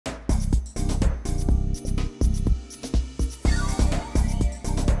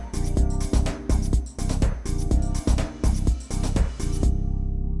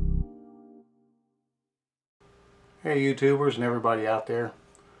Hey YouTubers and everybody out there,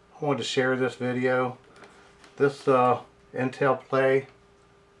 I wanted to share this video. This Intel Play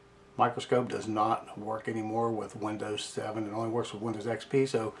microscope does not work anymore with Windows 7. It only works with Windows XP,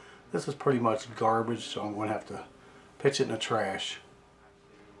 so this is pretty much garbage, so I'm going to have to pitch it in the trash.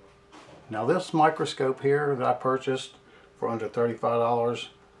 Now this microscope here that I purchased for under $35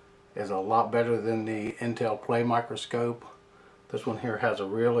 is a lot better than the Intel Play microscope. This one here has a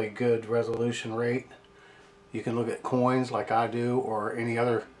really good resolution rate. You can look at coins like I do, or any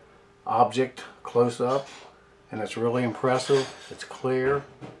other object close up, and it's really impressive. It's clear,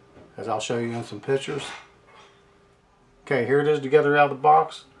 as I'll show you in some pictures. Okay, here it is together out of the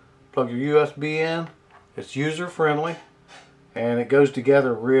box. Plug your USB in. It's user friendly and it goes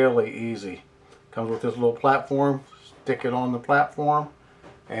together really easy. Comes with this little platform. Stick it on the platform,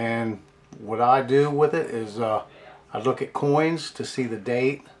 and what I do with it is I look at coins to see the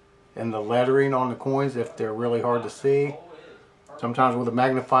date and the lettering on the coins if they're really hard to see. Sometimes with a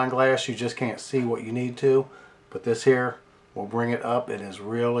magnifying glass you just can't see what you need to, but this here will bring it up. It is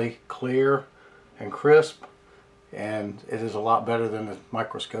really clear and crisp, and it is a lot better than the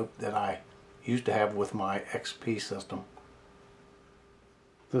microscope that I used to have with my XP system.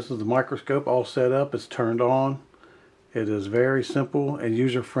 This is the microscope all set up. It's turned on. It is very simple and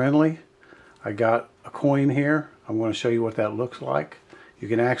user friendly. I got a coin here. I'm going to show you what that looks like. You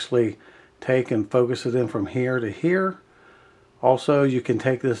can actually take and focus it in from here to here. Also, you can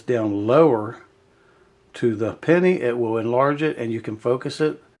take this down lower to the penny. It will enlarge it and you can focus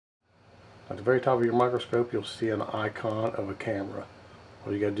it. At the very top of your microscope, you'll see an icon of a camera.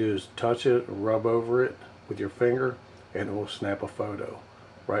 All you got to do is touch it, rub over it with your finger, and it will snap a photo.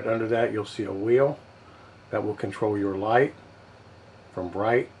 Right under that, you'll see a wheel that will control your light from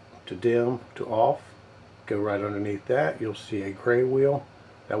bright to dim to off. Go right underneath that, you'll see a gray wheel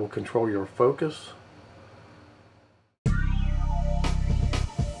that will control your focus.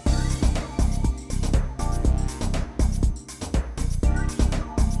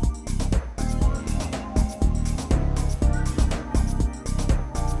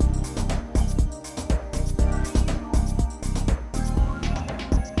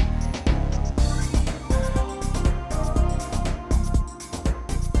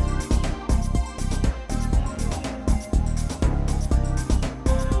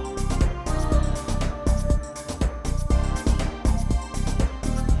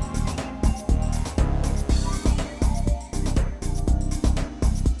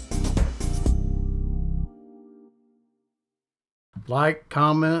 Like,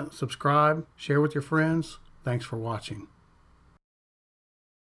 comment, subscribe, share with your friends. Thanks for watching.